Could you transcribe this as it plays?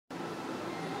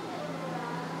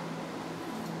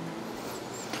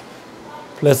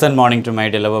Pleasant morning to my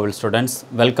dear lovable students.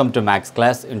 Welcome to Max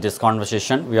class. In this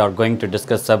conversation, we are going to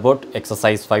discuss about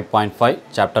exercise 5.5,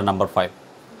 chapter number 5.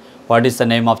 What is the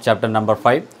name of chapter number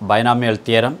 5? Binomial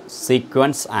theorem,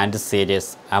 sequence and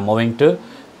series. I am moving to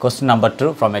question number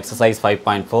 2 from exercise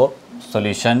 5.4,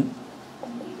 solution.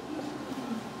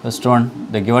 First one,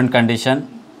 the given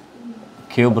condition,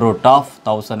 cube root of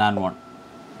 1001.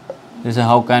 This is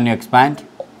how can you expand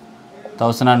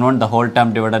 1001, the whole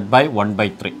term divided by 1 by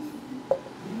 3.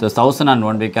 The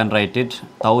 1001 we can write it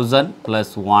 1000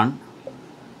 plus 1,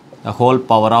 the whole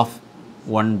power of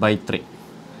 1 by 3.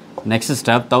 Next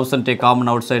step, 1000 take common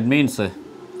outside means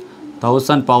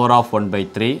 1000 power of 1 by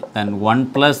 3, then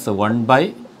 1 plus 1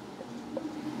 by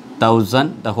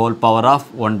 1000, the whole power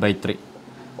of 1 by 3.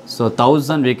 So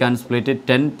 1000 we can split it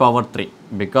 10 power 3,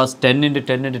 because 10 into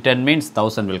 10 into 10 means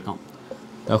 1000 will come.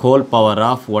 The whole power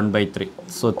of 1 by 3.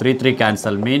 So 3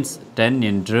 cancel means 10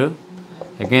 into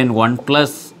again 1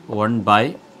 plus 1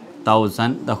 by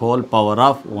 1000, the whole power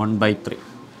of 1 by 3.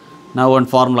 Now one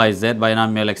formula is there,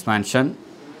 binomial expansion,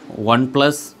 1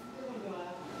 plus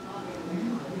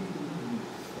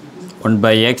 1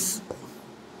 by x.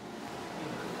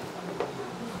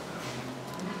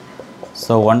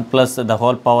 So 1 plus the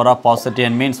whole power of positive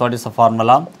n means what is the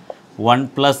formula? 1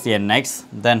 plus nx,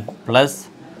 then plus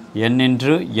n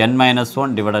into n minus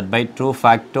 1 divided by 2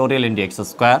 factorial into x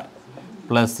square,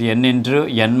 plus n into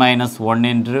n minus 1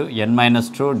 into n minus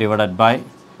 2 divided by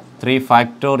 3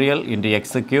 factorial into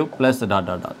x cube plus dot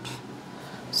dot dot.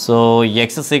 So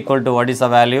x is equal to what is the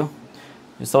value?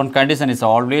 Its own condition is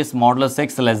always modulus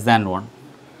x less than 1.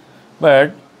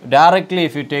 But directly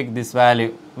if you take this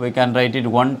value, we can write it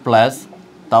 1 plus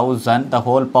 1000, the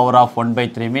whole power of 1 by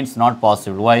 3 means not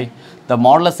possible. Why? The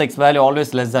modulus x value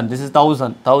always less than, this is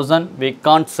 1000. 1000 we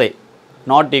can't say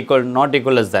not equal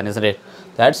less than, isn't it?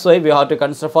 That's why we have to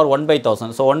consider for 1 by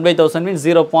 1000. So 1 by 1000 means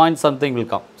 0 point something will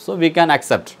come. So we can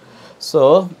accept.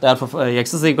 So therefore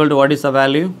x is equal to what is the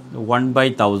value? 1 by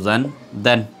 1000.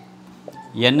 Then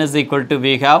n is equal to,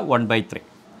 we have 1 by 3.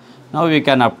 Now we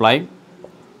can apply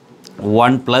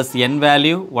 1 plus n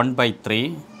value 1 by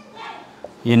 3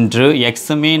 into x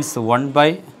means 1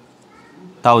 by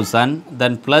 1000,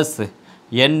 then plus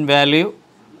n value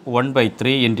 1 by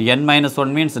 3 into n minus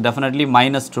 1 means definitely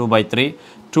minus 2 by 3.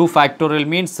 2 factorial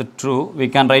means true. We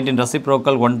can write in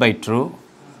reciprocal 1 by true.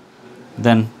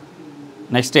 Then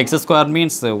next x square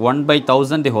means 1 by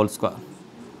 1000 the whole square.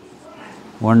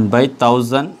 1 by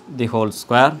 1000 the whole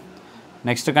square.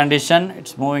 Next condition,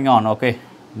 it's moving on. Okay.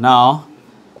 Now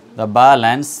the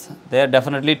balance, there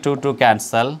definitely 2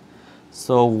 cancel.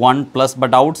 So 1 plus,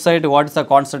 but outside what is the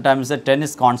constant term? Is that 10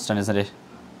 is constant, isn't it?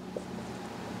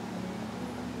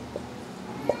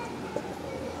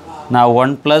 Now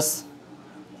 1 plus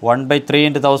 1 by 3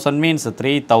 into 1000 means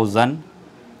 3000,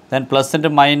 then plus into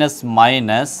minus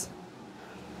minus,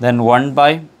 then 1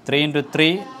 by 3 into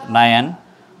 3, 9,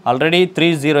 already 30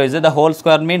 is it, the whole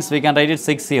square means we can write it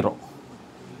 60,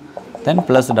 then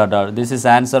plus dot dot. This is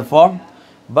answer form,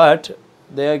 but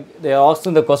they are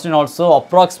asking the question also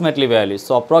approximately value.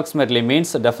 So approximately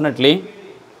means definitely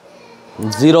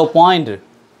 0 point.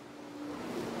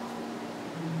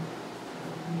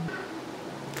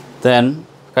 Then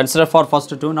consider for first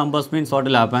two numbers means what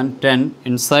will happen? 10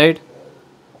 inside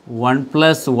 1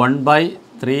 plus 1 by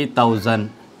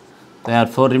 3000.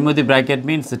 Therefore remove the bracket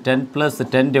means 10 plus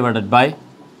 10 divided by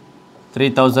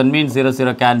 3000 means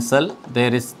 0 cancel.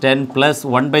 There is 10 plus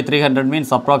 1 by 300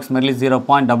 means approximately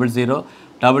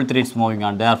 0.0033, it's moving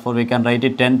on. Therefore we can write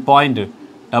it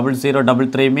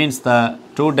 10.0033 means the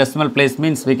 2 decimal place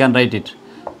means we can write it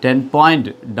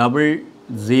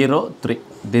 10.003.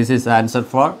 This is answer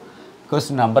for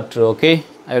question number 2. Okay,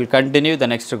 I will continue the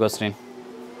next question.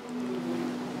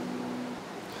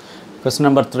 Question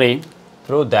number 3,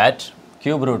 prove that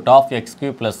cube root of x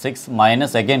cube plus 6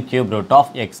 minus again cube root of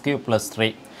x cube plus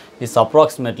 3 is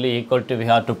approximately equal to, we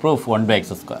have to prove 1 by x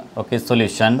square. Okay,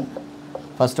 solution.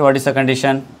 First, what is the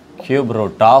condition? Cube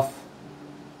root of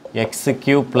x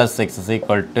cube plus 6 is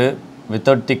equal to,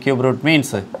 without the cube root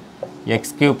means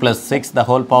x cube plus 6, the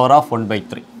whole power of 1 by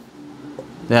 3.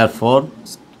 Therefore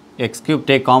x cube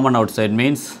take common outside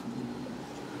means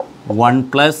 1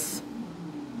 plus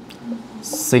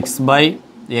 6 by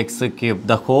x cube,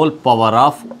 the whole power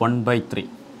of 1 by 3.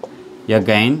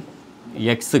 Again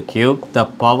x cube, the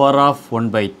power of 1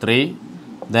 by 3,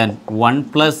 then 1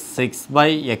 plus 6 by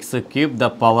x cube, the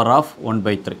power of 1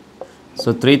 by 3.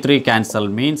 So 3 cancel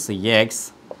means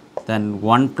x, then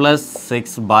 1 plus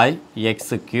 6 by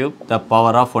x cube, the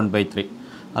power of 1 by 3.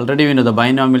 Already we know the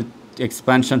binomial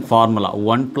expansion formula,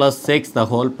 1 plus 6 the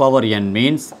whole power n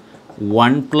means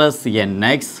 1 plus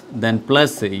nx, then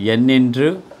plus n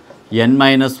into n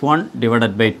minus 1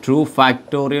 divided by 2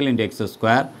 factorial into x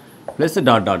square plus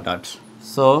dot dot dot.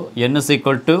 So, n is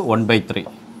equal to 1 by 3.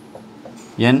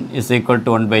 N is equal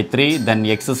to 1 by 3, then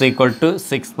x is equal to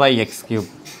 6 by x cube.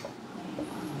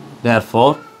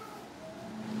 Therefore,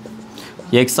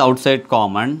 x outside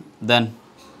common, then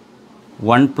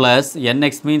 1 plus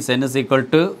nx means n is equal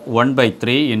to 1 by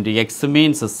 3 into x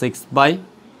means 6 by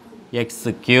x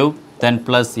cube, then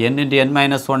plus n into n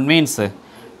minus 1 means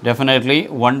definitely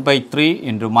 1 by 3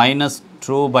 into minus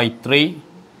 2 by 3,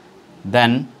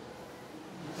 then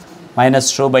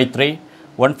minus 2 by 3.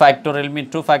 1 factorial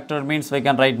means 2 factorial means we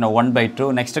can write now 1 by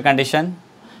 2. Next condition,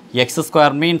 x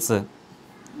square means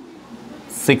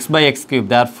 6 by x cube.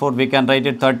 Therefore, we can write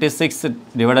it 36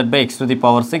 divided by x to the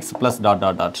power 6 plus dot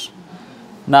dot dot.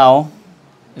 Now,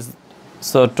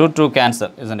 so 2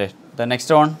 cancel, isn't it? The next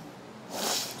one.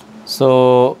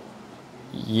 So,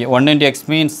 1 into x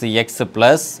means x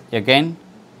plus, again,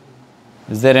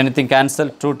 is there anything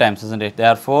cancelled? 2 times, isn't it?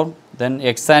 Therefore, then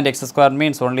x and x square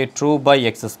means only 2 by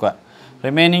x square.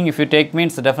 Remaining, if you take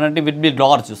means definitely will be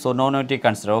large, so no need to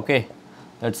consider, okay?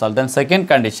 That's all. Then second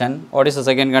condition, what is the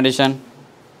second condition?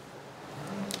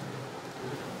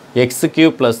 X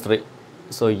cube plus 3.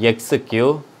 So, x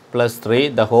cube plus 3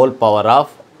 the whole power of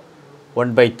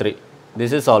 1 by 3.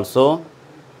 This is also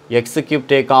x cube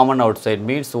take common outside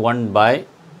means 1 by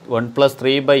 1 plus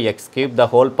 3 by x cube the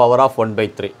whole power of 1 by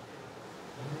 3.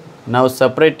 Now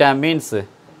separate term means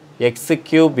x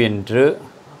cube into,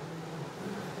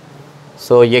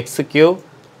 so x cube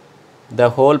the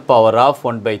whole power of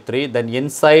 1 by 3, then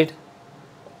inside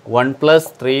 1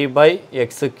 plus 3 by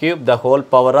x cube the whole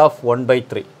power of 1 by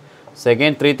 3. So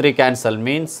again 3 cancel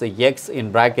means x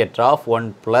in bracket of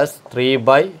 1 plus 3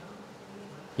 by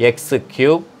x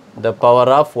cube the power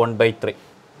of 1 by 3.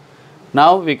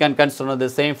 Now we can consider the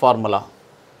same formula.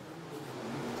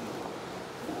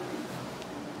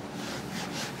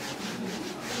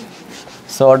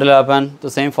 So what will happen?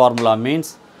 The same formula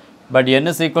means, but n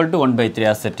is equal to 1 by 3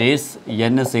 as it is,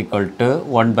 n is equal to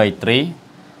 1 by 3,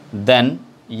 then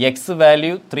x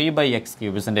value 3 by x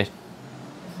cube, isn't it?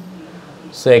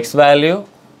 So x value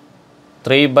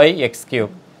 3 by x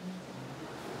cube.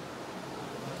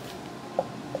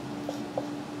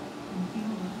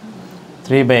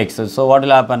 By x. So what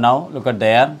will happen now? Look at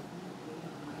there.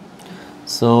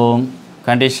 So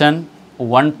condition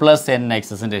 1 plus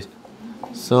nx, isn't it?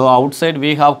 So outside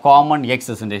we have common x,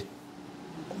 isn't it?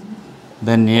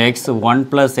 Then x 1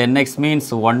 plus nx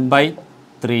means 1 by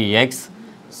 3x.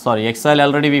 Sorry, x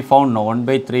already we found now 1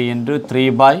 by 3 into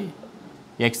 3 by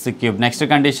x cube. Next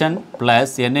condition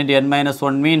plus n into n minus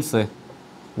 1 means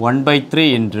 1 by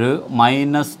 3 into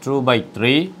minus 2 by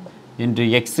 3 into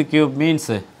x cube means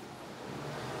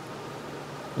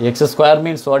x square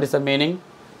means what is the meaning?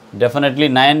 Definitely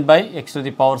 9 by x to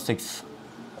the power 6.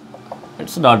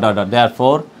 It's dot dot dot.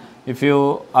 Therefore, if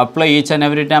you apply each and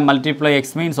every time multiply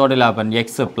x means what will happen?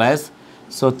 X plus.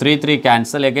 So 3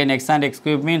 cancel. Again x and x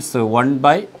cube means 1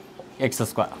 by x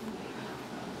square.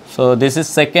 So this is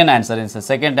second answer, it's a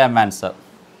second time answer.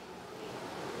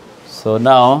 So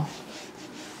now,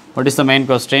 what is the main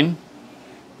question?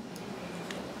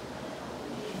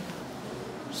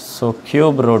 So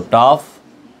cube root of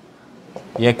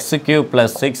x cube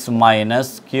plus 6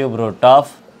 minus cube root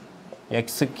of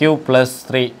x cube plus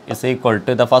 3 is equal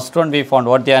to, the first one we found,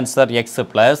 what the answer? X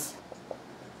plus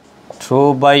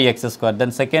 2 by x square.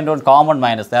 Then second one common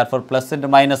minus, therefore plus into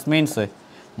minus means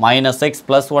minus x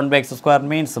plus 1 by x square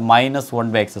means minus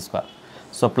 1 by x square.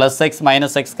 So plus x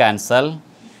minus x cancel,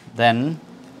 then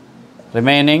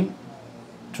remaining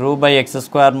 2 by x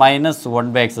square minus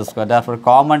 1 by x square. Therefore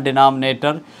common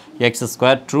denominator x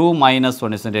square, 2 minus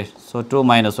 1, isn't it? So 2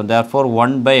 minus 1, therefore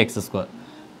 1 by x square.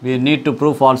 We need to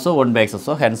prove also 1 by x,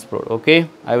 so hence proved. Okay,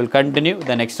 I will continue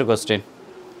the next question.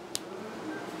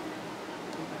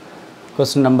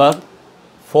 Question number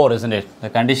 4, isn't it? The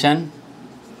condition.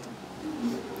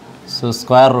 So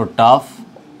square root of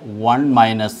 1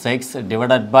 minus x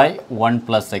divided by 1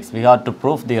 plus x. We have to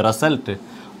prove the result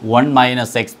 1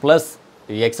 minus x plus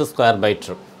x square by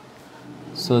 2.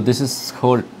 So this is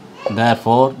whole.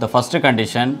 Therefore, the first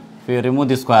condition, if you remove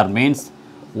the square means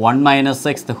 1 minus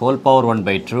x the whole power 1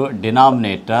 by 2,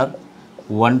 denominator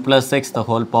 1 plus x the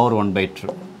whole power 1 by 2.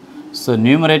 So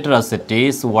numerator as it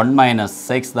is 1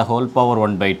 minus x the whole power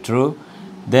 1 by 2.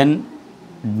 Then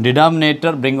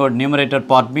denominator bring out numerator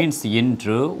part means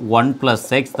into 1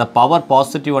 plus x, the power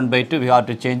positive 1 by 2, we have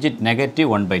to change it negative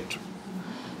 1 by 2.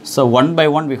 So 1 by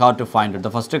 1 we have to find it.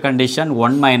 The first condition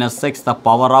 1 minus x the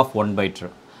power of 1 by 2.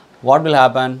 what will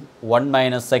happen? 1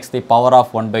 minus x the power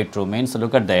of 1 by 2 means,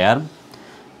 look at there.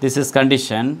 This is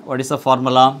condition. What is the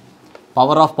formula?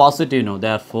 Power of positive, no.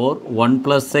 Therefore, 1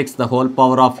 plus x the whole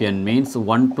power of n means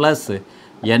 1 plus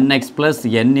nx plus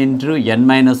n into n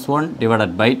minus 1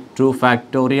 divided by 2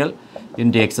 factorial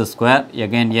into x square.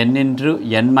 Again, n into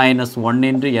n minus 1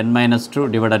 into n minus 2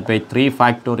 divided by 3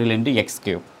 factorial into x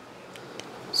cube.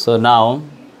 So, now,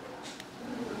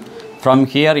 from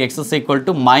here x is equal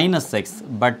to minus x,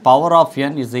 but power of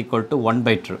n is equal to 1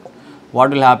 by 2.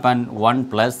 What will happen? 1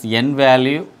 plus n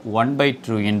value 1 by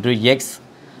 2 into x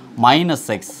minus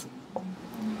x,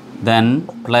 then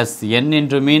plus n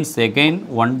into means again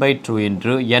 1 by 2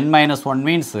 into n minus 1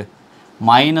 means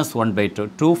minus 1 by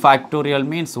 2. 2 factorial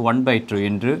means 1 by 2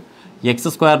 into x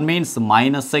square means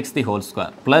minus x the whole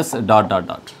square plus dot dot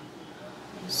dot.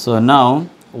 So, now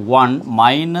 1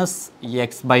 minus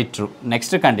x by 2. Next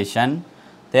condition,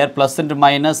 there plus into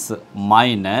minus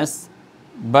minus,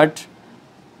 but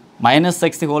minus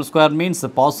x the whole square means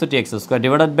positive x square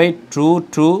divided by 2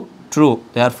 true.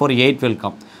 Therefore, 8 will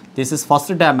come. This is first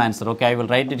term answer. Okay, I will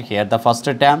write it here. The first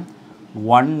term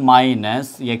 1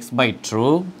 minus x by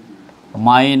 2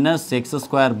 minus x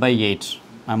square by 8.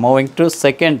 I am moving to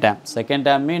second term. Second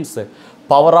term means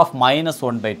power of minus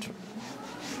 1 by 2.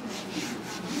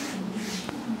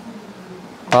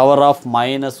 Power of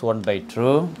minus 1 by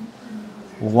 2.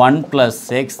 1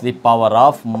 plus x the power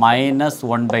of minus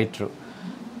 1 by 2.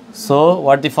 So,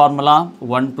 what the formula?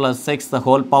 1 plus x the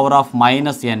whole power of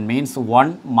minus n means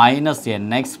 1 minus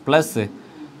nx plus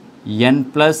n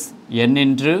plus n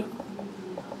into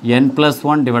n plus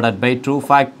 1 divided by 2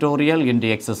 factorial into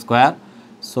x square.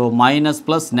 So, minus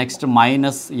plus next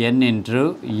minus n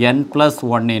into n plus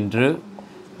 1 into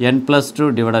n plus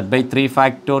 2 divided by 3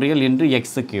 factorial into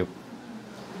x cube.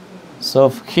 So,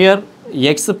 here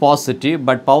x positive,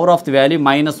 but power of the value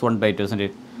minus 1 by 2, isn't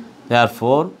it?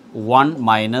 Therefore, 1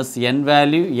 minus n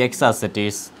value x as it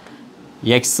is.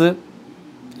 X,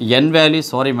 n value,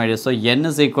 sorry my dear. So, n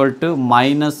is equal to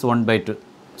minus 1 by 2.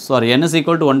 Sorry, n is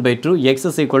equal to 1 by 2, x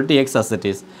is equal to x as it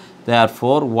is.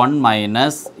 Therefore, 1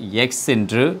 minus x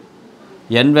into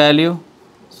n value,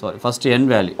 sorry, first n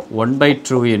value, 1 by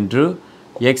 2 into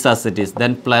x as it is.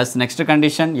 Then plus, next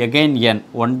condition, again n,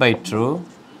 1 by 2.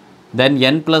 Then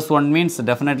n plus 1 means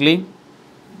definitely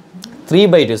 3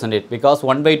 by 2, isn't it? Because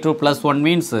 1 by 2 plus 1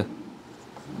 means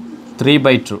 3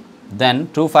 by 2. Then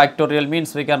 2 factorial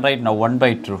means we can write now 1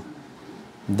 by 2.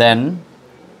 Then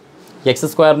x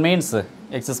square means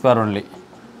x square only.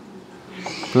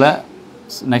 Plus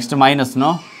next minus,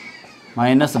 no?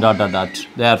 Minus dot dot dot.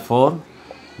 Therefore,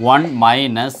 1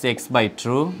 minus x by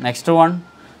 2. Next one,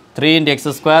 3 into x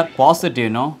square,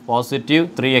 positive, no? Positive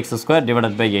 3x square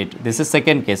divided by 8. This is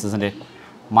second case, isn't it?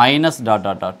 Minus dot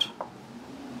dot dot.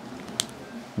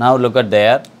 Now look at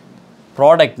there.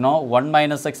 Product, no? 1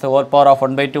 minus x the whole power of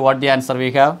 1 by 2. What the answer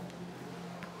we have?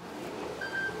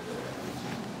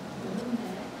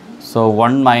 So,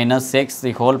 1 minus x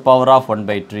the whole power of 1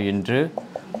 by 2 into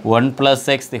 1 plus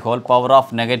x the whole power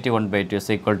of negative 1 by 2 is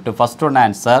equal to first one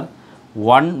answer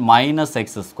 1 minus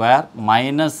x square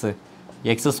minus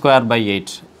x square by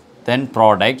 8. Then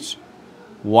product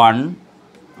 1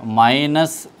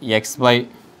 minus x by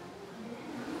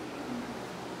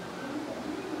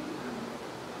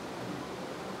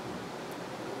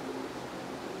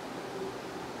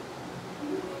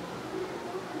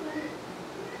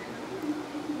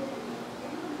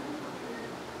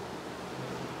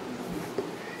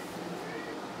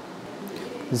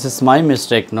this is my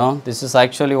mistake, no? This is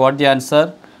actually what the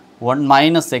answer? 1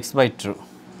 minus x by 2.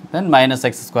 Then minus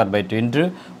x square by 2 into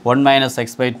 1 minus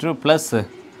x by 2 plus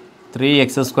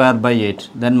 3x square by 8.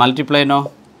 Then multiply,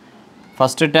 no?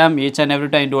 First term each and every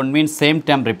time into 1 means same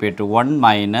term repeat. 1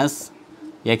 minus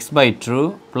x by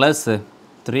 2 plus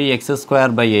 3x square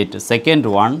by 8. Second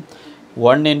one,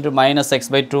 1 into minus x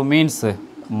by 2 means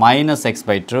minus x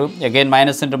by 2. Again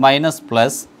minus into minus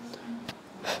plus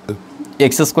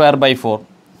x square by 4.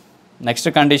 Next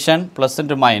condition, plus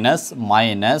into minus,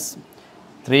 minus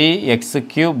 3x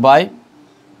cube by,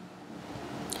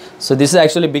 so this is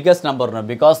actually biggest number now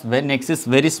because when x is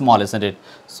very small, isn't it?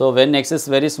 So when x is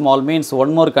very small means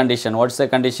one more condition. What's the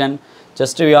condition?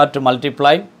 Just we have to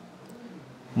multiply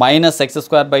minus x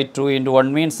square by 2 into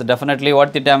 1 means definitely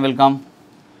what the term will come?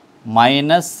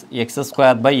 Minus x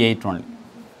square by 8 only.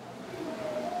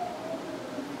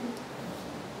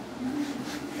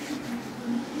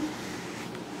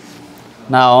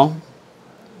 Now,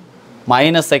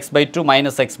 minus x by 2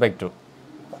 minus x by 2.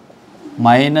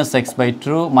 Minus x by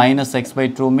 2 minus x by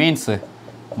 2 means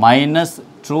minus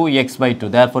 2x by 2.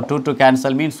 Therefore, 2 to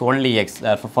cancel means only x.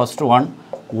 Therefore, first one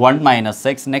 1 minus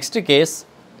x. Next case,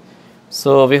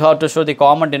 So we have to show the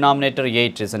common denominator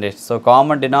 8, isn't it? So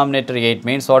common denominator 8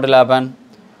 means what will happen?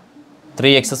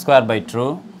 3x square by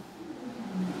 2.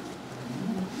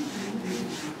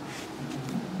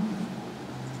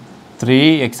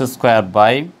 X square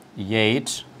by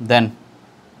 8, then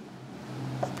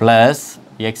plus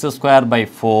x square by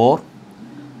 4,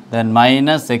 then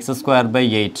minus x square by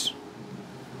 8.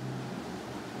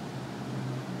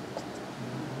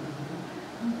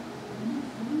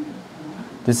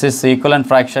 This is equivalent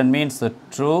fraction, means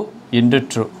true into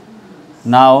true.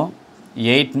 Now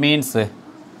 8 means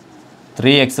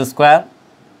 3x square,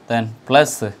 then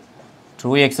plus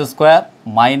 2x square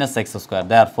minus x square.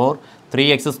 Therefore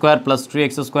 3x square plus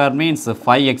 2x square means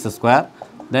 5x square,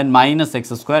 then minus x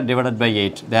square divided by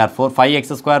 8. Therefore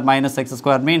 5x square minus x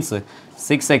square means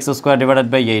 6x square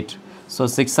divided by 8. So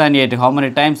 6 and 8, how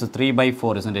many times? 3 by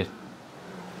 4, isn't it?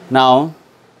 Now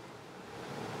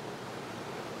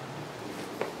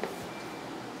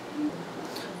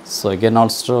so again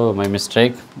also my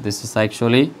mistake. This is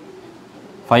actually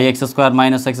 5x square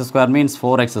minus x square means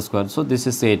 4x square. So this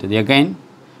is 8. Again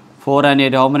 4 and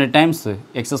 8, how many times?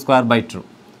 X square by 2.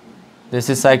 This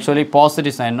is actually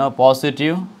positive sign, no?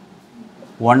 Positive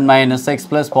 1 minus x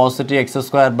plus positive x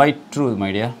square by 2,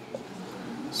 my dear.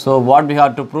 So what we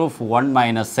have to prove? 1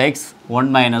 minus x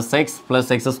plus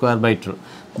x square by 2.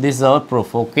 This is our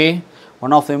proof, okay?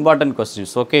 One of the important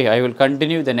questions, okay? I will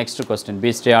continue the next question.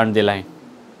 Please stay on the line.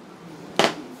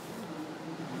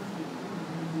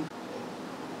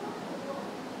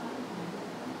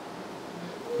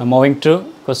 I'm moving to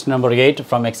question number 8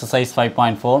 from exercise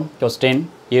 5.4. Question: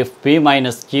 if p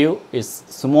minus q is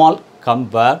small,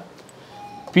 compare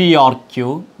p or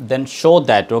q, then show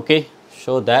that, okay?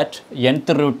 Show that nth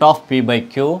root of p by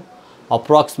q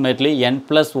approximately n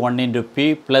plus 1 into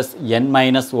p plus n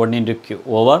minus 1 into q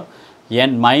over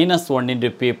n minus 1 into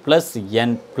p plus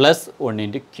n plus 1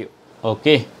 into q.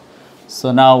 Okay.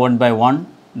 So now one by one,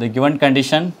 the given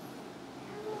condition.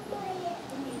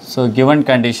 So given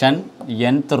condition,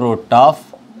 nth root of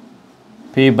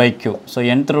p by q. So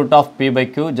nth root of p by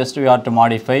q, just we have to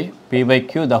modify p by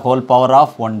q the whole power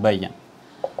of 1 by n.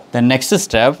 The next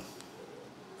step,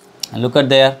 look at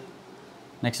there,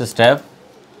 next step.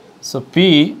 So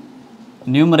p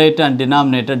numerator and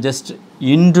denominator just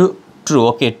into 2,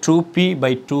 okay, 2p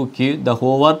by 2q the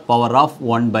whole power of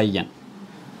 1 by n.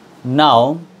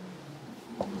 Now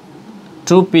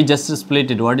 2p just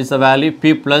split it. What is the value?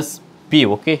 P plus p,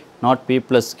 okay, not p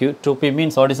plus q. 2p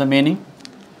means what is the meaning?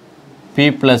 P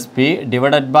plus p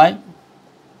divided by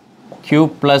q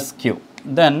plus q.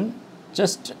 Then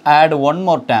just add one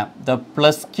more time, the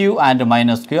plus q and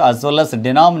minus q, as well as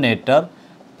denominator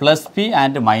plus p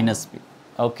and minus p.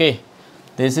 Okay,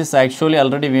 this is actually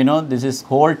already we know this is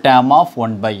whole term of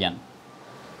 1 by n.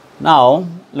 Now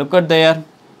look at there,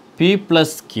 p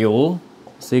plus q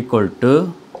is equal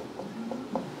to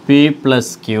p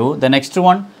plus q. The next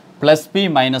one, plus p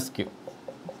minus q,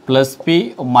 plus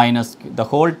p minus q, the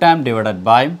whole term divided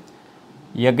by,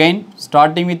 again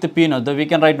starting with the p, now we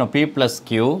can write now p plus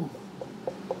q.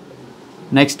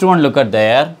 Next one, look at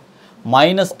there,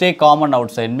 minus take common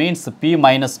outside, means p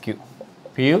minus q,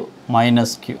 p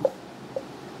minus q,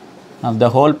 now the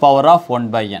whole power of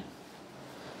 1 by n.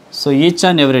 So each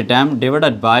and every time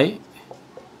divided by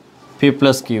p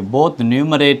plus q, both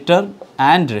numerator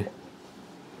and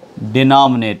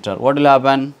denominator. What will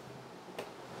happen?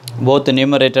 Both the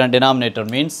numerator and denominator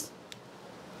means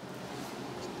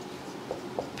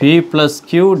p plus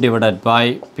q divided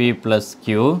by p plus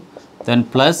q, then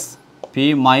plus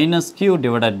p minus q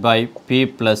divided by p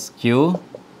plus q,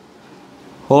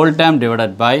 whole term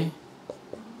divided by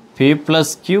p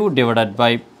plus q divided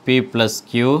by p plus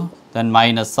q, then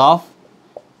minus of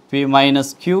p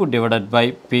minus q divided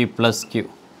by p plus q.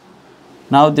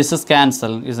 Now this is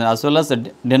cancelled, as well as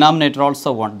the denominator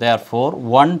also 1. Therefore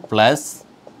 1 plus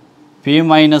p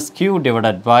minus q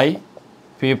divided by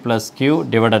p plus q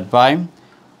divided by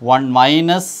 1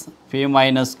 minus p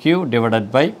minus q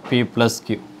divided by p plus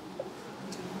q.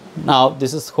 Now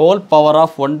this is whole power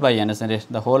of 1 by n, isn't it?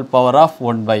 The whole power of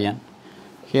 1 by n.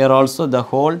 Here also the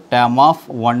whole term of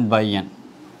 1 by n.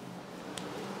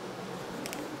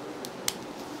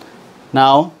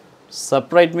 Now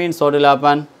separate means what will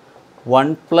happen?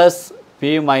 1 plus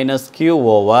p minus q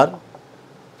over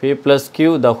p plus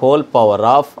q the whole power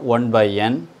of 1 by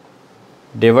n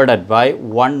divided by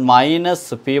 1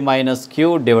 minus p minus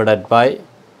q divided by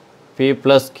p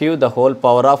plus q the whole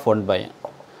power of 1 by n.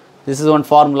 This is one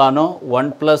formula, no?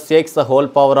 1 plus x the whole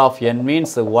power of n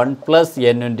means 1 plus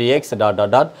n into x dot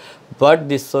dot dot. But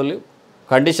this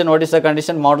condition, what is the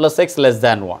condition? Modulus x less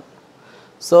than 1.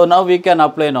 So now we can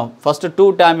apply now. First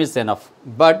 2 term is enough,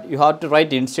 but you have to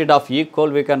write instead of equal,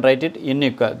 we can write it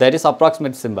unequal. That is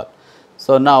approximate symbol.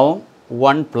 So now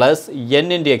 1 plus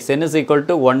n into x, n is equal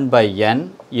to 1 by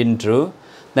n into,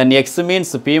 then x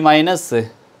means p minus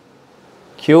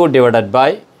q divided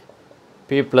by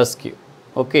p plus q.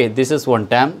 Okay, this is one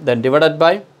term, then divided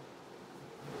by,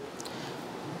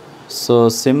 so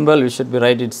symbol we should be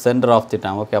write it center of the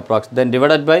term, okay, approx, then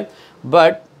divided by,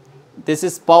 but this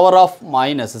is power of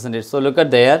minus, isn't it? So look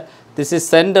at there, this is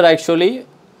center actually,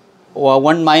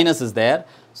 one minus is there,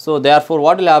 so therefore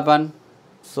what will happen?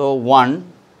 So 1,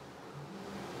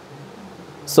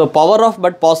 so power of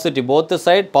but positive, both the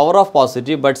side power of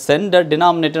positive, but center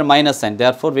denominator minus sign,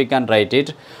 therefore we can write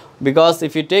it, because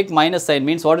if you take minus sign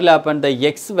means what will happen? The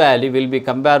x value will be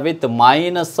compared with the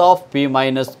minus of p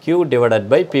minus q divided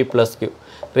by p plus q,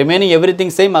 remaining everything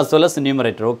same as well as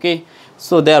numerator, okay.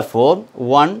 So therefore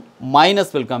 1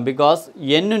 minus will come, because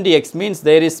n into x means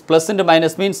there is plus into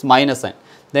minus means minus sign,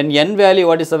 then n value,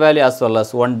 what is the value? As well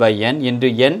as 1 by n into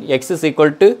n, x is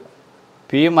equal to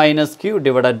p minus q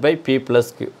divided by p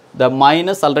plus q, the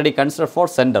minus already considered for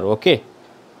center, okay.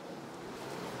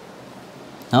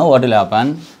 Now what will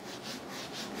happen?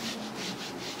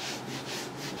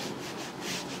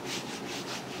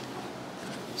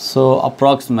 So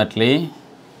approximately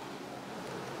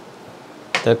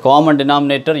the common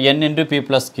denominator n into p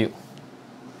plus q.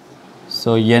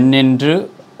 So n into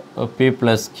p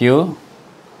plus q,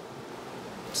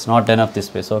 it's not enough this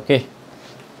space, okay.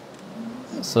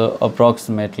 So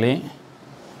approximately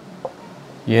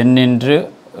n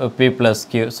into p plus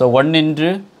q. So 1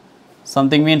 into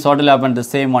something means what will happen? The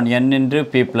same one, n into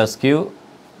p plus q,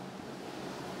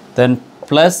 then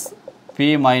plus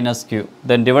p minus q,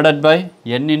 then divided by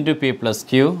n into p plus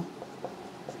q.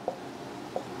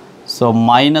 So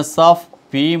minus of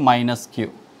p minus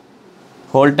q,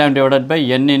 whole time divided by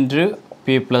n into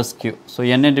p plus q. So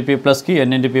n into p plus q,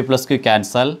 n into p plus q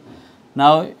cancel.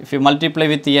 Now if you multiply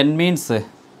with n means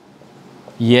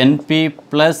np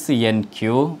plus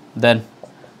nq, then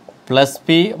plus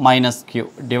p minus q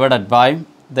divided by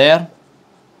there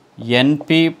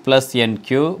np plus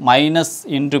nq, minus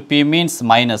into p means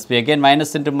minus, we again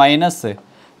minus into minus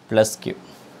plus q.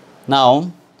 Now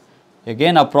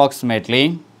again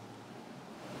approximately,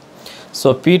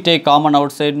 so p take common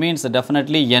outside means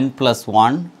definitely n plus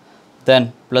 1,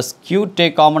 then plus q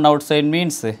take common outside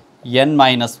means n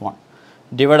minus 1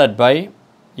 divided by,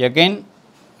 again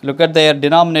look at their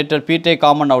denominator, p take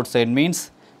common outside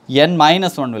means n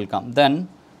minus 1 will come, then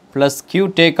plus q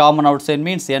take common outside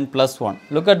means n plus 1.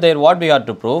 Look at there what we have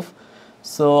to prove.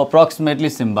 So approximately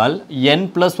symbol n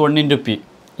plus 1 into p,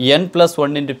 n plus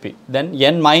 1 into p, then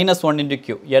n minus 1 into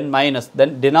q, n minus,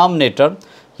 then denominator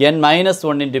n minus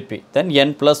 1 into p, then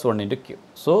n plus 1 into q.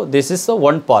 So this is the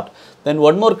one part. Then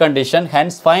one more condition,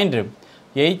 hence find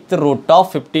 8th root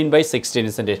of 15 by 16,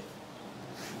 isn't it?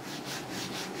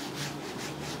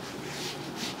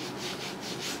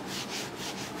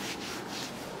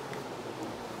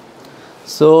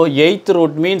 So 8th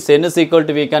root means n is equal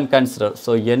to, we can consider,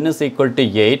 so n is equal to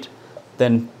 8,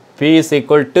 then p is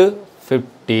equal to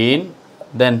 15,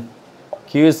 then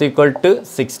q is equal to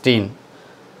 16.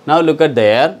 Now look at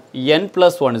there, n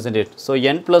plus 1, isn't it? So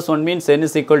n plus 1 means n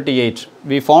is equal to 8.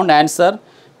 We found answer,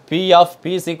 p of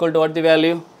p is equal to what the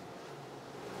value?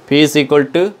 P is equal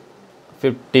to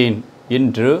 15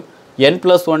 into n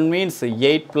plus 1 means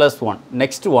 8 plus 1.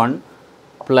 Next one,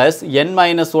 plus n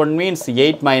minus 1 means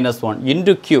 8 minus 1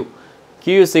 into q.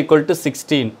 Q is equal to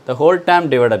 16. The whole term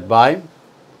divided by,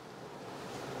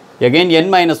 again n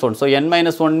minus 1. So n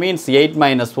minus 1 means 8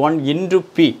 minus 1 into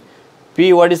p.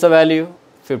 P, what is the value?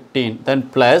 15. Then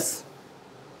plus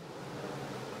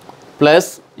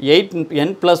 8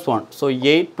 n plus 1. So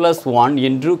 8 plus 1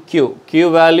 into q.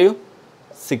 Q value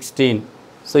 16.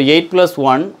 So 8 plus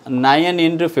 1 9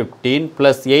 into 15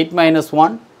 plus 8 minus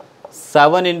 1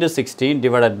 7 into 16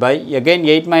 divided by, again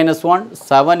 8 minus 1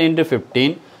 7 into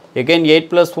 15, again 8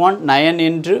 plus 1 9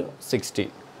 into 16.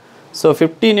 So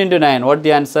 15 into 9, what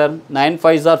the answer? 9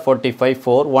 5s are 45,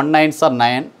 4, 1 9s are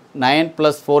 9, 9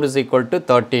 plus 4 is equal to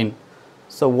 13.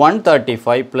 So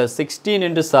 135 plus 16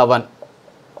 into 7,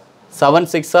 7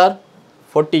 6 are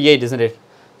 48, isn't it?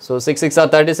 So 6 6 are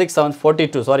 36, 7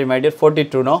 42, sorry my dear,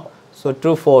 42 no. So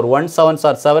true 4, 1 7s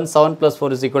are 7, 7 plus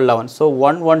 4 is equal to 11. So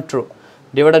 1 1 true,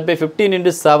 divided by 15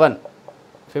 into 7,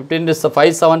 15 into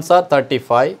 5 7s are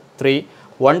 35, 3,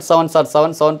 1 7s are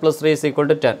 7, 7 plus 3 is equal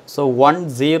to 10. So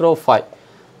 105.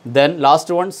 Then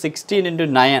last one 16 into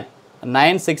 9,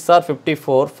 9 6 are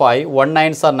 54, 5, 1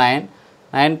 9s are 9,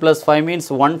 9 plus 5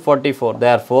 means 144.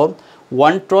 Therefore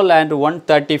 112 and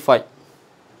 135.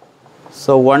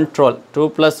 So 112, 2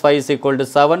 plus 5 is equal to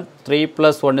 7, 3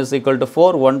 plus 1 is equal to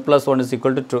 4, 1 plus 1 is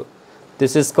equal to 2.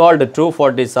 This is called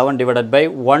 247 divided by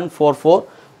 144,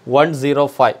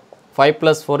 105. 5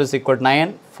 plus 4 is equal to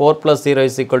 9, 4 plus 0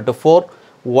 is equal to 4,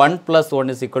 1 plus 1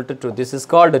 is equal to 2. This is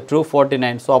called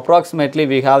 249. So approximately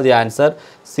we have the answer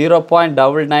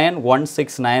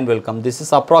 0.99169 will come. This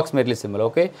is approximately similar,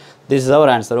 okay. This is our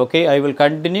answer, okay. I will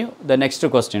continue the next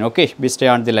question, okay. Be stay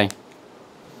on the line.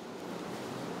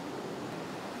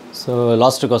 So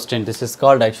last question, this is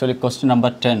called actually question number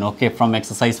 10, okay, from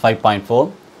exercise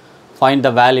 5.4. Find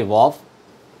the value of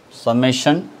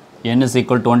summation n is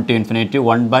equal to 1 to infinity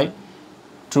 1 by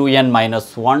 2n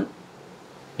minus 1.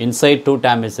 Inside two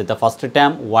term is the first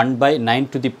term 1 by 9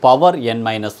 to the power n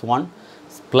minus 1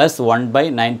 plus 1 by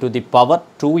 9 to the power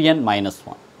 2n minus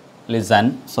 1.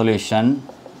 Listen, solution.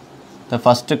 The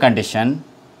first condition,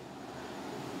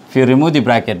 if you remove the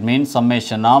bracket, means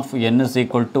summation of n is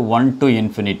equal to 1 to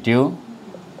infinity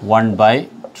 1 by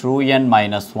 2n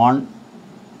minus 1.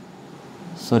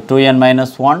 So 2n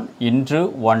minus 1 into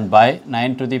 1 by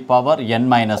 9 to the power n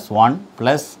minus 1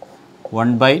 plus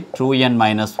 1 by 2n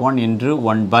minus 1 into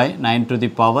 1 by 9 to the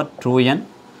power 2n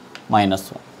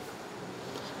minus 1.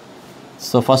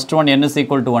 So first one, n is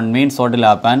equal to 1 means what will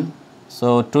happen?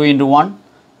 So 2 into 1,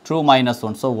 2 minus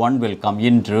 1. So 1 will come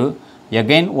into,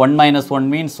 again 1 minus 1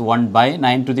 means 1 by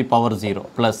 9 to the power 0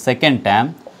 plus second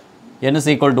term n is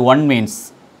equal to 1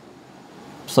 means,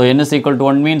 so n is equal to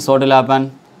 1 means what will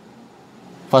happen?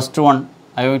 First one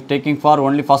I am taking for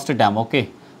only first term, okay.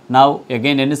 Now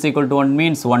again n is equal to 1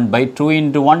 means 1 by 2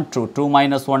 into 1, 2, 2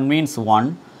 minus 1 means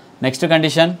 1. Next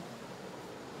condition,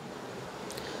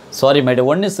 sorry my dear,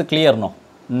 1 is clear no.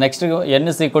 Next n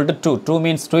is equal to 2, 2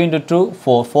 means 2 into 2,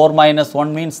 4, 4 minus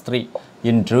 1 means 3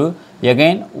 into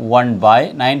again 1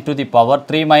 by 9 to the power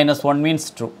 3 minus 1 means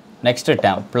 2. Next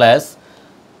term plus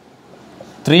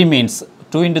 3 means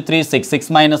 2 into 3 6, 6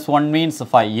 minus 1 means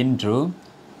 5 into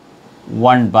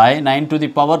 1 by 9 to the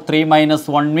power 3 minus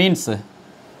 1 means,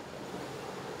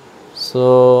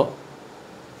 so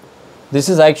this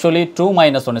is actually 2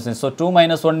 minus 1 is, so 2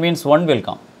 minus 1 means 1 will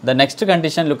come. The next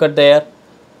condition, look at there,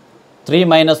 3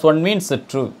 minus 1 means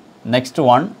 2. Next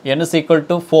one, n is equal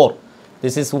to 4.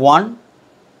 This is 1,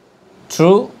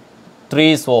 2,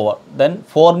 3 is over. Then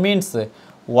 4 means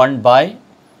 1 by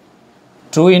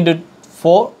 2 into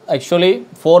 4, actually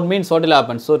 4 means what will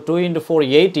happen? So 2 into 4,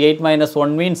 8, 8 minus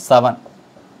 1 means 7.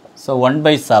 So 1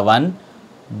 by 7,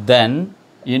 then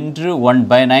into 1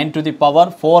 by 9 to the power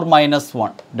 4 minus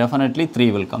 1, definitely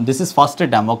 3 will come. This is first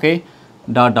term, okay,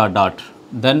 dot dot dot.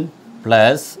 Then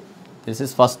plus, this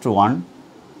is first one,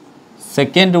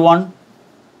 second one,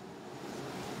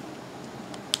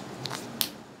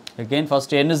 again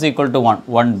first n is equal to 1,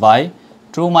 1 by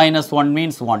 2 minus 1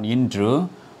 means 1 into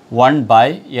 1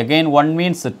 by, again 1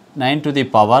 means 9 to the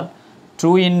power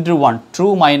 2 into 1,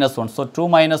 2 minus 1. So 2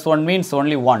 minus 1 means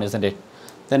only 1, isn't it?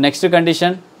 The next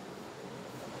condition,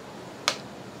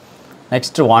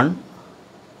 next one,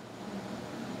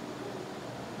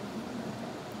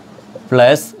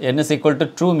 plus n is equal to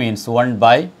 2 means 1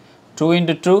 by 2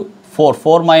 into 2, 4,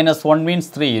 4 minus 1 means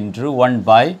 3 into 1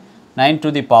 by 9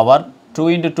 to the power 2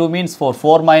 into 2 means 4,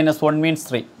 4 minus 1 means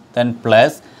 3. Then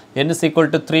plus n is equal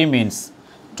to 3 means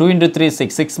 2 into 3,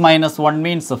 6, 6 minus 1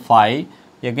 means 5,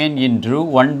 again into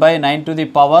 1 by 9 to the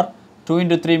power 2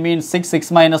 into 3 means 6,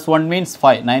 6 minus 1 means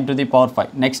 5, 9 to the power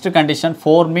 5. Next condition,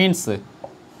 4 means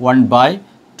 1 by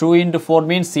 2 into 4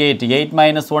 means 8, 8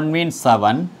 minus 1 means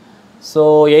 7.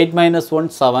 So 8 minus 1,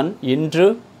 7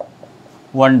 into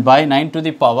 1 by 9 to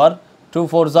the power 2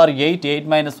 4s are 8, 8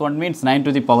 minus 1 means 9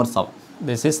 to the power 7.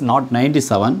 This is not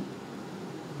 97,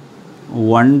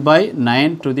 1 by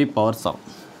 9 to the power 7.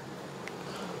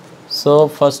 So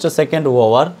first second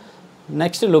over.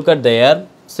 Next look at there,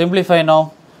 simplify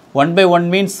now. 1 by 1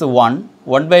 means 1,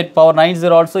 1 by power 9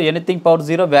 0 also, anything power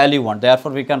 0 value 1,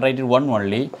 therefore we can write it 1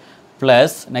 only,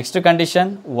 plus next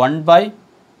condition 1 by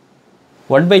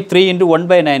 3 into 1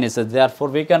 by 9 is, therefore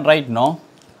we can write no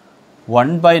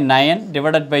 1 by 9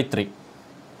 divided by 3,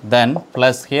 then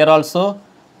plus here also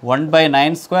 1 by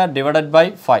 9 square divided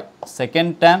by 5,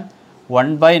 second term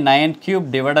 1 by 9 cube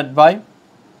divided by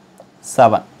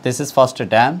 7, this is first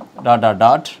term, dot dot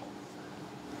dot.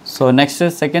 So next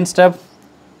is second step,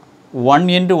 1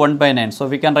 into 1 by 9, so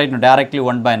we can write directly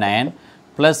 1 by 9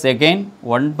 plus again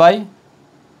 1 by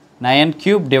 9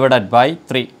 cube divided by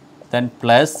 3, then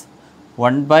plus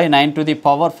 1 by 9 to the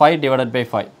power 5 divided by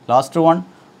 5, last one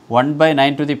 1 by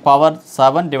 9 to the power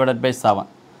 7 divided by 7,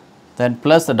 then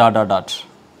plus dot dot dot.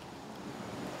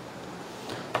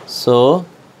 So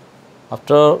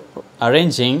after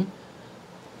arranging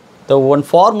The one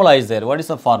formula is there. What is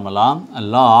the formula?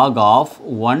 Log of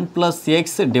 1 plus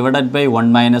x divided by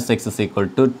 1 minus x is equal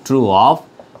to true of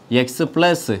x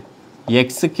plus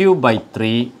x cube by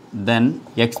 3, then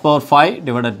x power 5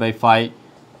 divided by 5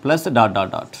 plus dot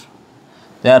dot dot.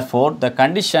 Therefore, the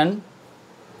condition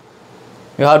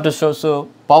you have to show, so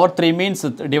power 3 means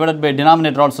divided by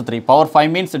denominator also 3, power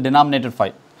 5 means denominator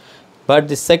 5. But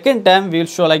the second term we will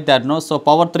show like that, no? So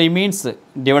power 3 means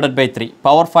divided by 3,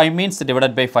 power 5 means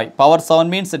divided by 5, power 7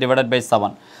 means divided by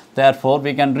 7. Therefore,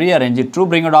 we can rearrange it. To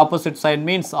bring it opposite side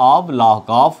means of log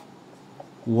of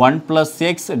 1 plus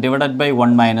x divided by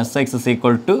 1 minus x is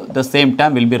equal to the same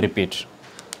term will be repeated.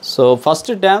 So first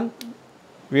term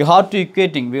we have to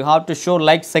equating, we have to show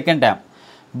like second term,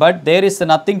 but there is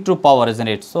nothing to power, isn't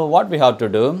it? So what we have to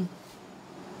do?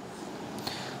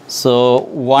 So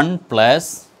 1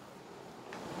 plus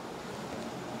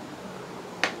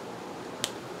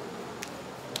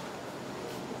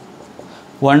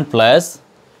 1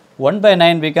 by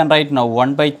 9 we can write now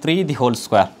 1 by 3 the whole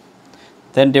square,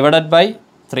 then divided by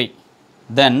 3.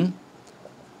 Then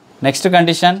next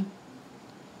condition,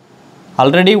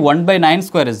 already 1 by 9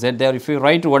 square is there. If you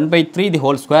write 1 by 3 the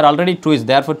whole square, already 2 is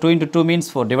there. For 2 into 2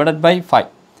 means 4 divided by 5.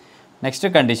 Next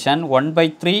condition, 1 by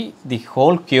 3 the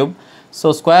whole cube.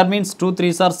 So square means 2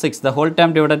 3s are 6, the whole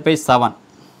term divided by 7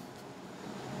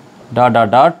 dot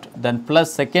dot dot. Then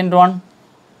plus second one.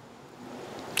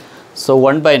 So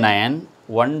 1 by 9,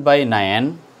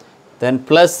 then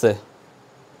plus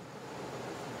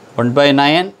 1 by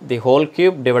 9 the whole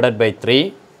cube divided by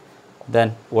 3,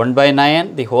 then 1 by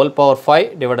 9 the whole power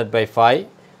 5 divided by 5,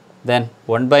 then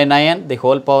 1 by 9 the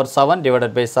whole power 7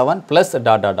 divided by 7 plus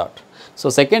dot dot dot. So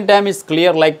second term is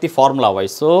clear like the formula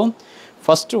wise. So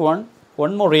first one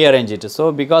more rearrange it.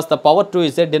 So because the power 2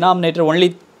 is a denominator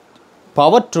only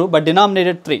power 2 but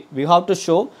denominator 3, we have to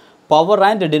show power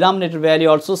and the denominator value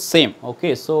also same.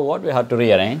 Okay, so what we have to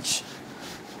rearrange?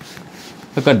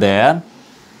 Look at there.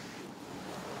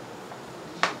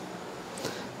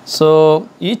 So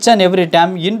each and every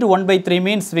term into 1 by 3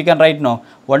 means we can write now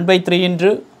 1 by 3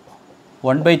 into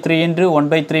 1 by 3 into 1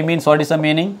 by 3 means what is the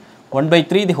meaning? 1 by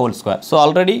 3 the whole square. So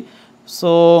already,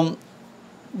 so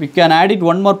we can add it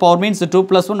one more power means 2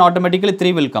 plus 1 automatically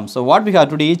 3 will come. So what we have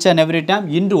to do, each and every term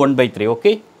into 1 by 3.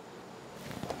 Okay.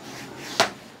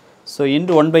 So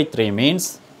into 1 by 3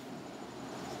 means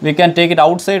we can take it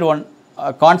outside one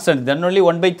constant, then only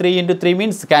 1 by 3 into 3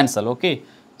 means cancel. Okay.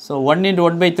 So 1 into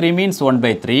 1 by 3 means 1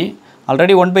 by 3.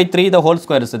 Already 1 by 3 the whole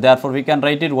square is, therefore we can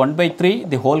write it 1 by 3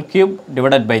 the whole cube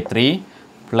divided by 3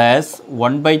 plus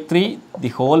 1 by 3 the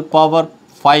whole power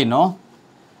 5, no?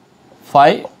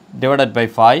 5 divided by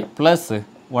 5 plus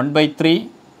 1 by 3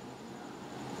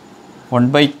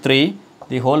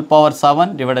 the whole power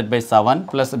 7 divided by 7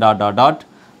 plus dot dot dot.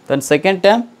 Then second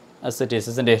term as it is,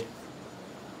 isn't it?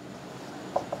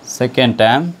 Second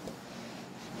term,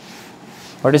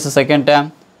 what is the second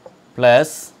term?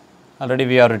 Plus, already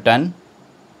we have written,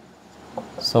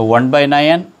 so 1 by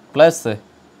 9 plus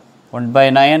 1 by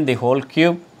 9 the whole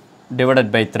cube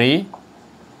divided by 3,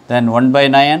 then 1 by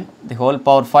 9 the whole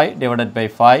power 5 divided by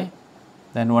 5,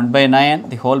 then 1 by 9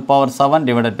 the whole power 7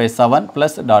 divided by 7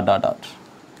 plus dot dot dot.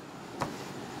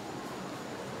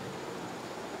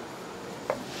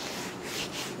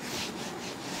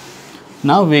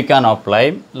 Now we can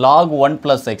apply log 1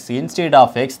 plus x instead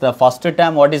of x. The first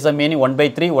term, what is the meaning? 1 by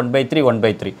 3, 1 by 3, 1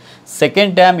 by 3.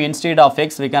 Second term, instead of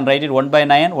x, we can write it 1 by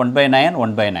 9, 1 by 9,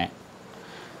 1 by 9.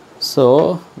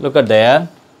 So look at there,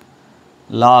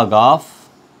 log of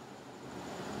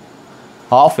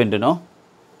half into, no?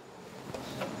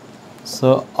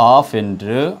 So half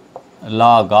into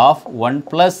log of 1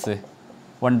 plus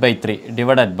 1 by 3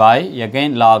 divided by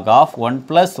again log of 1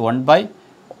 plus 1 by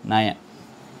 9.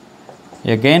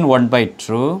 Again 1 by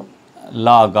 2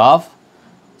 log of,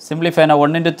 simplify now,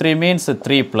 1 into 3 means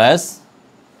 3 plus,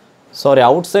 sorry,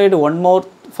 outside one more,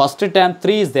 first term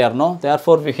 3 is there, no?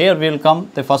 Therefore here will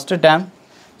come the first term,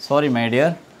 sorry my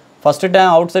dear, first term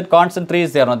outside constant 3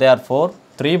 is there, no? Therefore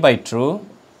 3 by 2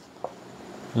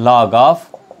 log of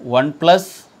 1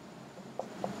 plus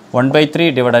 1 by 3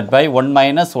 divided by 1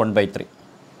 minus 1 by 3.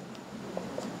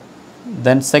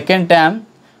 Then second term,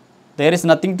 there is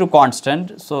nothing to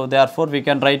constant, so therefore we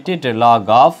can write it log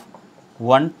of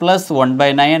 1 plus 1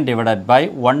 by 9 divided by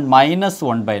 1 minus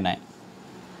 1 by 9.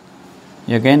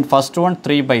 Again first one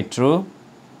 3 by 2,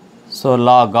 so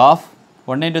log of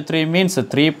 1 into 3 means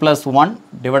 3 plus 1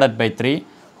 divided by 3,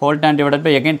 whole time divided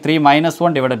by again 3 minus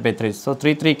 1 divided by 3, so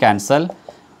 3 cancel.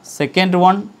 Second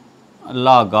one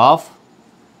log of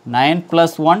 9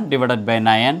 plus 1 divided by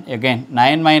 9, again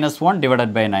 9 minus 1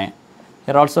 divided by 9.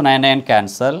 Here also 9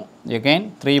 cancel,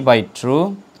 again 3 by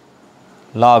 2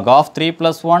 log of 3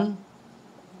 plus 1,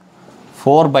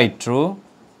 4 by 2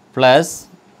 plus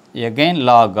again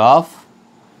log of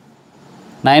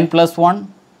 9 plus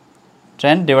 1,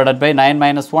 10 divided by 9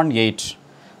 minus 1, 8.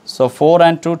 So 4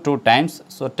 and 2, 2 times.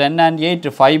 So 10 and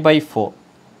 8, 5 by 4.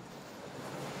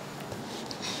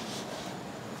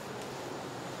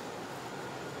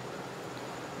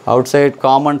 Outside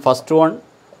common first one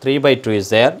 3 by 2 is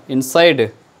there.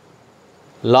 Inside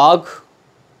log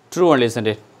true only, isn't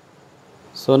it?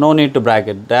 So no need to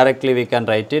bracket. Directly we can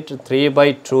write it 3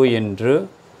 by 2 into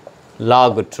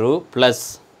log true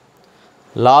plus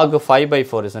log 5 by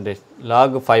 4, isn't it?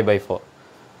 Log 5 by 4.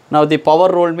 Now the power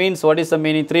rule means, what is the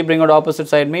meaning? 3 bring out opposite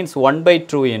side means 1 by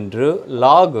 2 into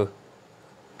log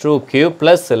true cube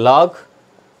plus log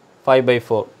 5 by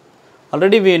 4.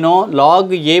 Already we know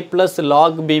log a plus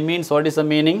log b means, what is the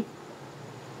meaning?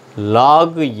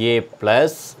 Log a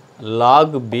plus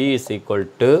log b is equal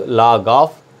to log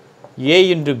of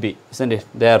a into b, isn't it?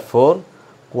 Therefore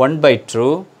 1 by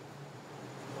 2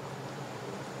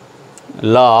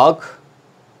 log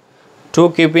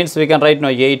 2 cube means we can write now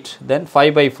 8, then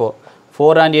 5 by 4.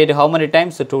 4 and 8 how many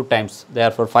times? 2 times.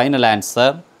 Therefore final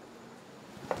answer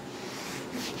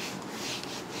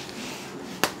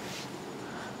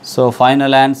So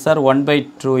final answer 1 by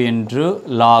 2 into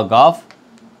log of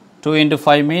 2 into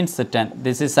 5 means 10.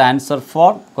 This is answer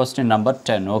for question number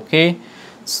 10. Okay.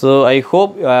 So I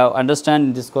hope you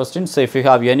understand this question. So if you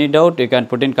have any doubt, you can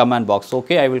put in comment box.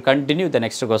 Okay. I will continue the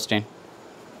next question.